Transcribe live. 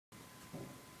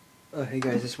Hey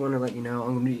guys, just want to let you know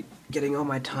I'm gonna be getting all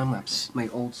my time lapse, my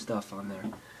old stuff on there.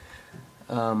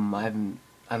 I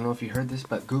don't know if you heard this,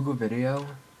 but Google Google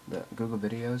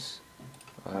Videos.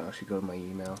 I should go to my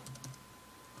email.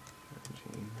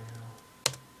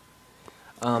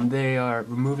 They are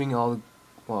removing all,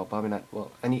 well, probably not,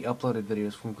 well, any uploaded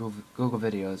videos from Google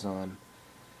Videos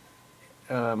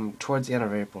on towards the end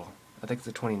of April. I think it's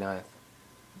the 29th.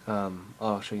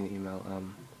 I'll show you the email.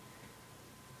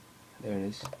 There it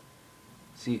is.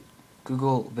 See,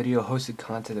 Google Video hosted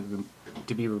content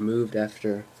to be removed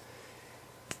after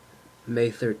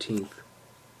May 13th.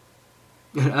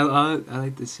 I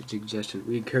like this suggestion.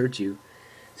 We encourage you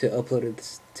to upload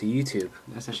it to YouTube.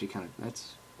 That's actually kind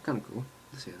of cool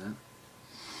to say that.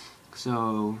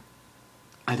 So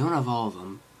I don't have all of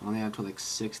them. I only have to like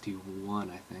 61,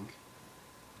 I think.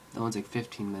 That one's like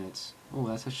 15 minutes. Oh,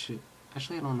 that's actually I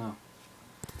don't know.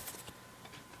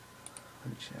 Let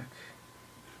me check.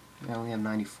 Yeah, I only have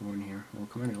 94 in here. Well,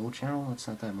 come on, old channel. That's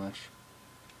not that much.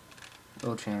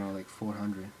 Old channel like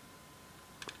 400.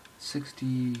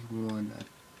 61. I'm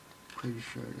pretty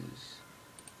sure it is.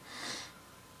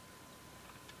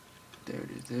 There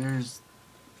it is.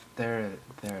 There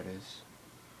it is.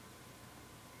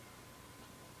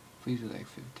 Please be like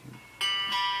 15.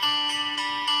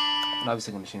 I'm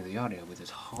obviously going to change the audio with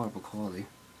this horrible quality.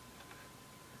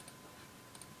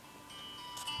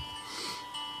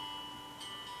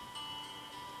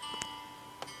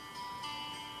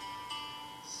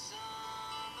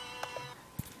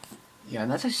 Yeah,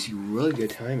 and that's actually really good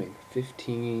timing.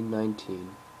 15,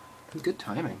 19. Good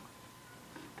timing.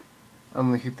 I'm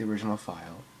going to keep the original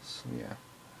file. So yeah.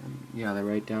 Yeah, they're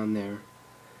right down there.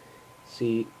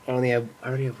 See, I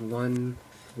already have 1,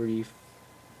 3,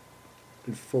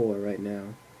 and 4 right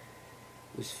now.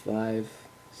 There's 5,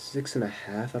 6.5.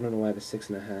 I don't know why I have a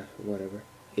 6.5 or whatever.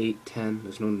 8, 10.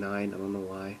 There's no 9. I don't know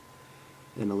why.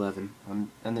 And 11.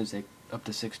 And there's like up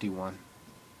to 61.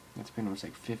 That's pretty much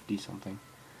like 50 something.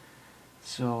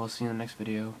 So I'll see you in the next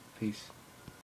video. Peace.